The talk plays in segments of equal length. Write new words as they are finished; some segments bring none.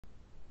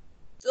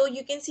So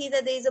you can see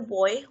that there is a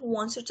boy who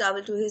wants to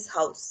travel to his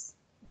house.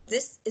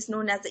 This is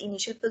known as the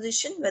initial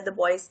position where the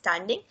boy is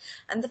standing,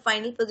 and the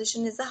final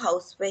position is the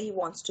house where he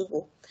wants to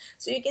go.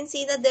 So you can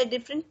see that there are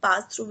different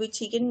paths through which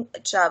he can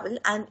travel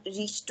and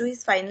reach to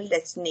his final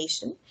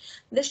destination.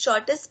 The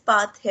shortest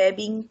path here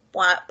being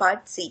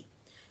part C.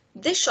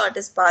 This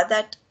shortest path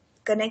that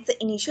connects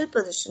the initial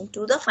position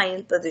to the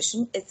final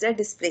position is the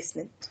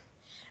displacement.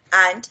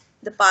 And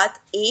the path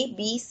A,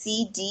 B,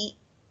 C, D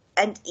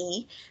and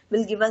E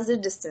will give us the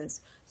distance.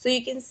 So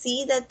you can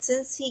see that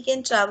since he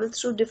can travel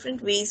through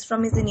different ways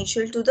from his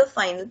initial to the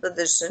final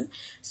position,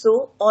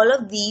 so all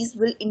of these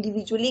will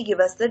individually give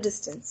us the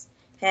distance.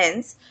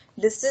 Hence,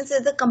 distance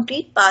is the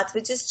complete path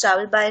which is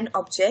traveled by an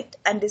object,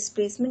 and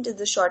displacement is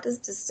the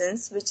shortest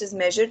distance which is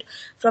measured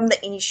from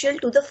the initial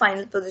to the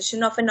final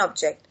position of an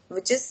object,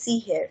 which is C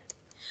here.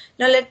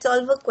 Now let's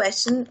solve a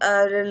question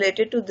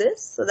related to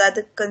this so that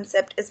the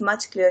concept is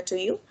much clearer to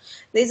you.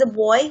 There is a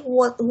boy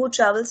who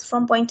travels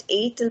from point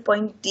A till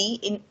point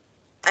D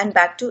and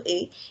back to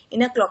A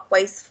in a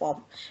clockwise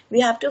form. We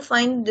have to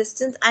find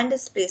distance and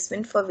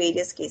displacement for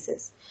various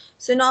cases.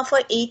 So now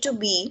for A to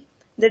B,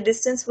 the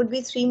distance would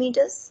be 3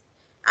 meters,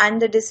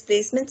 and the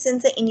displacement,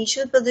 since the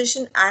initial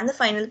position and the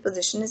final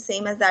position is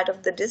same as that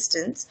of the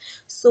distance,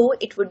 so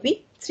it would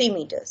be 3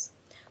 meters.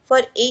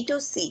 For A to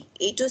C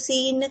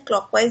in a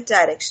clockwise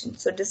direction,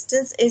 so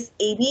distance is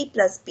AB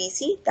plus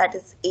BC, that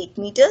is 8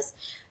 meters,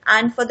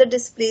 and for the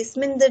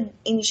displacement the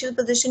initial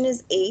position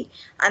is A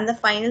and the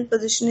final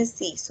position is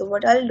C. So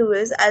what I'll do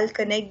is I'll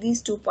connect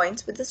these 2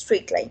 points with a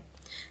straight line.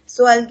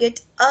 So I'll get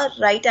a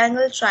right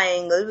angle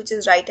triangle which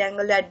is right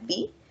angled at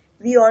B.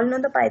 We all know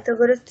the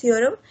Pythagoras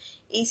theorem,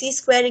 AC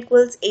square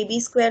equals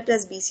AB square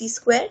plus BC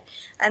square,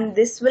 and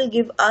this will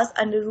give us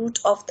under root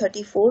of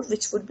 34,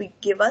 which would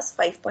give us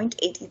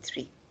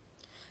 5.83.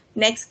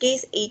 Next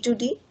case, A to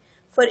D.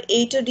 For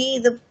A to D,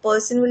 the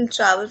person will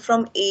travel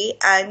from A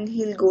and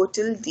he'll go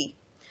till D.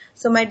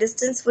 So my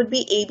distance would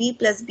be AB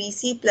plus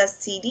BC plus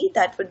CD,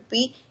 that would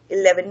be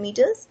 11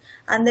 meters,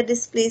 and the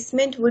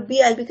displacement would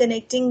be, I'll be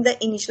connecting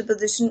the initial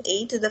position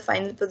A to the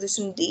final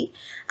position D,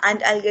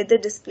 and I'll get the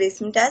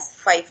displacement as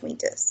 5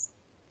 meters.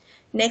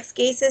 Next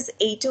case is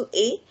A to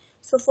A.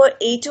 So for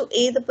A to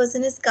A, the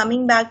person is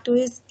coming back to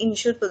his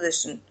initial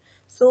position.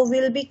 So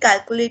we'll be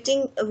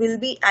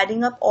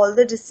adding up all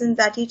the distance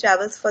that he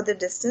travels for the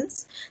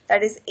distance,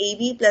 that is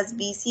AB plus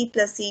BC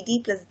plus CD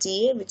plus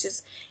DA, which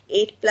is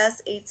 8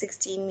 plus 8,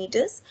 16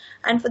 meters.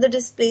 And for the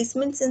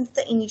displacement, since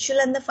the initial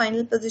and the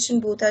final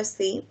position both are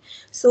same,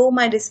 so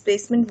my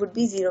displacement would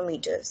be 0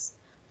 meters.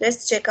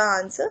 Let's check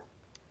our answer.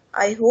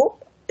 I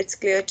hope it's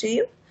clear to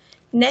you.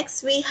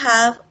 Next, we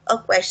have a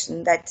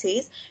question that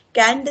says,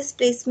 can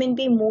displacement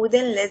be more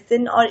than, less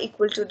than, or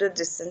equal to the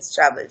distance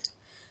traveled?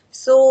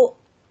 So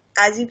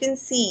as you can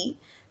see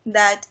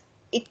that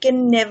it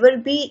can never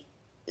be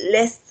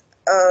less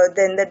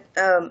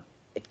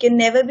it can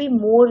never be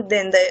more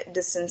than the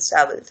distance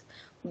traveled.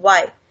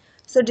 Why?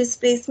 So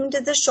displacement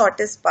is the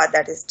shortest path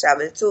that is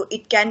traveled, so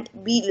it can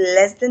be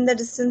less than the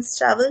distance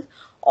traveled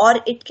or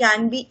it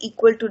can be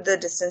equal to the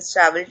distance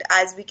traveled,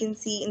 as we can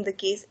see in the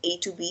case A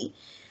to B,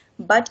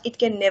 but it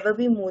can never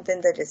be more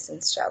than the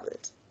distance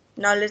traveled.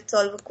 Now let's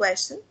solve a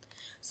question.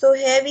 So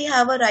here we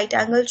have a right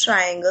angle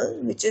triangle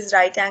which is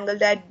right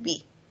angled at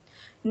B.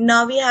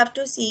 Now we have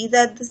to see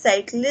that the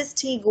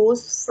cyclist, he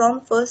goes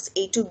from first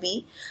A to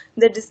B.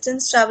 The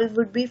distance traveled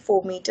would be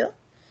 4 meter.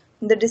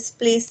 The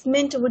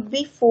displacement would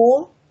be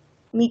 4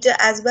 meter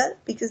as well,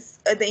 because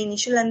the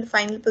initial and the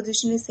final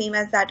position is same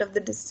as that of the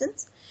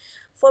distance.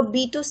 For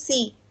B to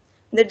C,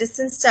 the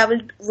distance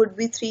traveled would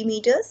be 3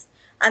 meters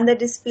and the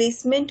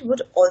displacement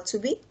would also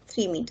be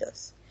 3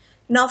 meters.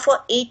 Now for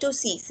A to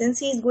C, since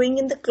he is going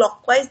in the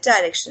clockwise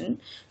direction,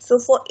 so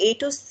for A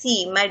to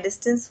C, my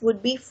distance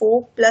would be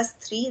 4 plus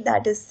 3,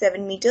 that is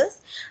 7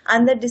 meters,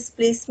 and the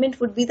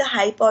displacement would be the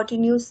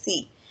hypotenuse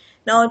C.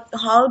 Now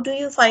how do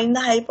you find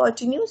the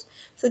hypotenuse?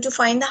 So to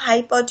find the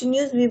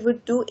hypotenuse, we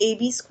would do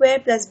AB square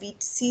plus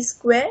BC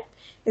square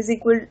is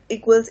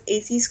equals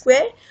AC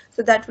square.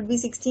 So that would be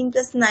 16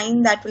 plus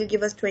 9, that will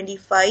give us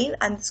 25,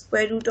 and the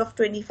square root of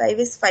 25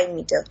 is 5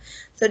 meter.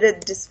 So the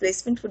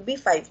displacement would be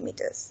 5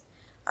 meters.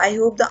 I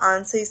hope the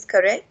answer is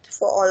correct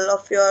for all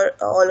of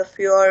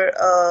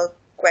your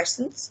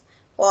questions,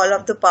 all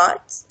of the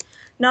parts.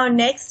 Now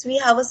next we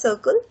have a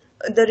circle.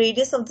 The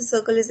radius of the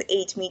circle is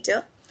 8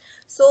 meter.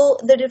 So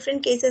the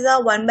different cases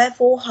are 1 by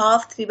 4,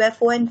 half, 3 by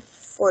 4 and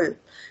full.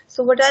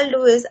 So what I'll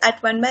do is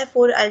at 1 by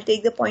 4 I'll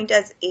take the point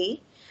as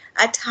A,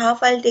 at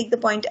half I'll take the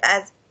point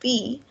as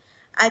B,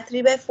 at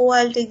 3 by 4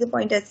 I'll take the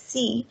point as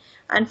C,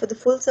 and for the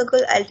full circle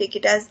I'll take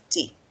it as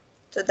D,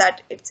 so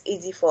that it's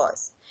easy for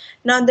us.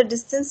 Now the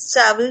distance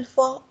traveled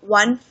for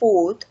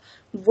 1/4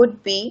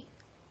 would be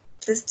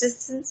this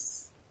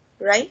distance,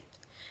 right?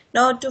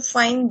 Now to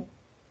find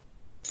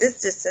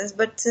this distance,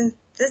 but since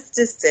this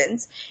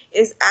distance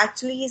is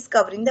actually is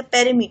covering the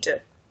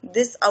perimeter,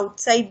 this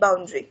outside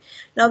boundary.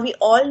 Now we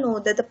all know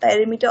that the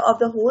perimeter of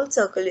the whole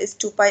circle is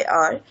 2 pi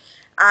r,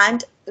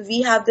 and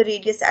we have the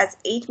radius as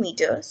 8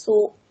 meters,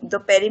 so the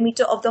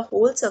perimeter of the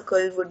whole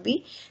circle would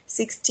be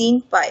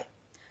 16 pi.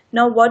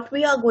 Now what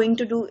we are going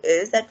to do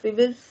is that we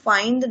will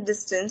find the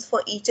distance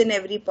for each and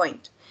every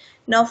point.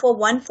 Now for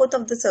 1/4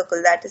 of the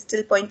circle, that is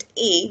till point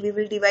A, we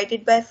will divide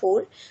it by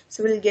 4,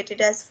 so we will get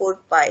it as 4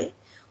 pi.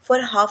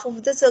 For half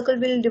of the circle,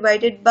 we will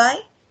divide it by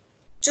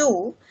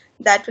 2,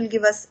 that will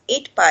give us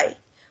 8 pi.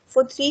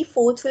 For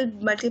 3/4, we'll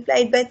multiply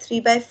it by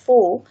 3 by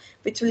 4,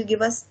 which will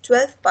give us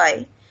 12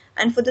 pi.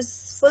 And for the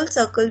full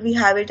circle, we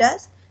have it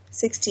as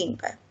 16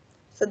 pi.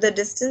 So the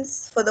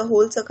distance for the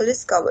whole circle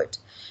is covered.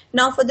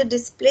 Now for the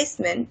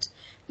displacement,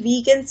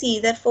 we can see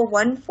that for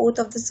 1/4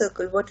 of the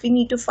circle, what we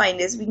need to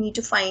find is we need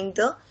to find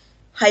the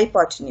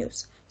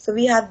hypotenuse. So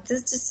we have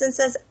this distance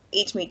as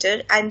 8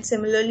 meter, and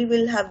similarly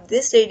we'll have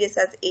this radius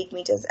as 8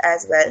 meters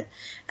as well,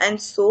 and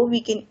so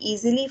we can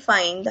easily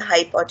find the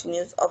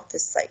hypotenuse of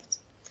this side.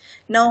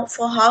 Now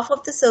for half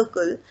of the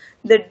circle,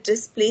 the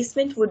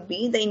displacement would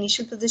be, the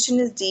initial position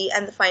is D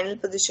and the final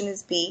position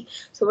is B.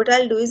 So what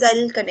I'll do is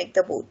I'll connect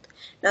the both.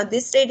 Now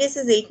this radius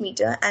is 8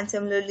 meter and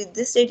similarly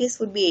this radius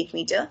would be 8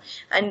 meter,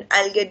 and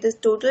I'll get the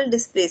total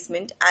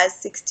displacement as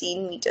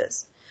 16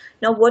 meters.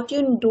 Now what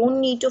you don't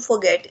need to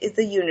forget is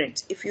the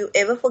units. If you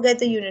ever forget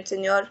the units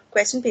in your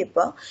question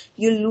paper,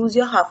 you'll lose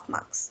your half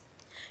marks.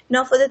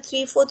 Now for the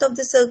 3/4 of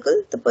the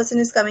circle, the person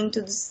is coming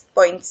to this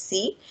point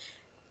C.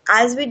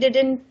 As we did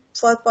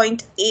for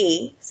point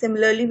A,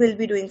 similarly we'll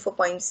be doing for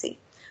point C.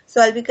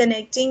 So I'll be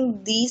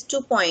connecting these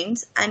 2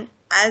 points, and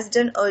as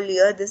done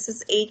earlier, this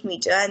is 8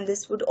 meter and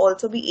this would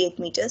also be 8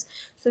 meters.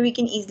 So we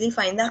can easily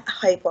find the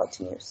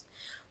hypotenuse.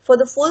 For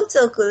the full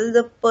circle,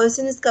 the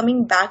person is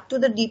coming back to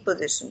the D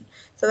position.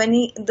 So when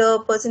the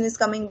person is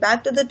coming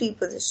back to the D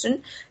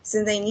position,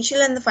 since the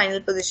initial and the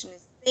final position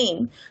is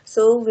same,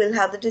 so we'll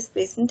have the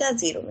displacement as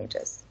 0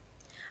 meters.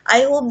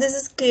 I hope this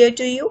is clear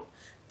to you.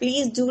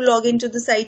 Please do log into the site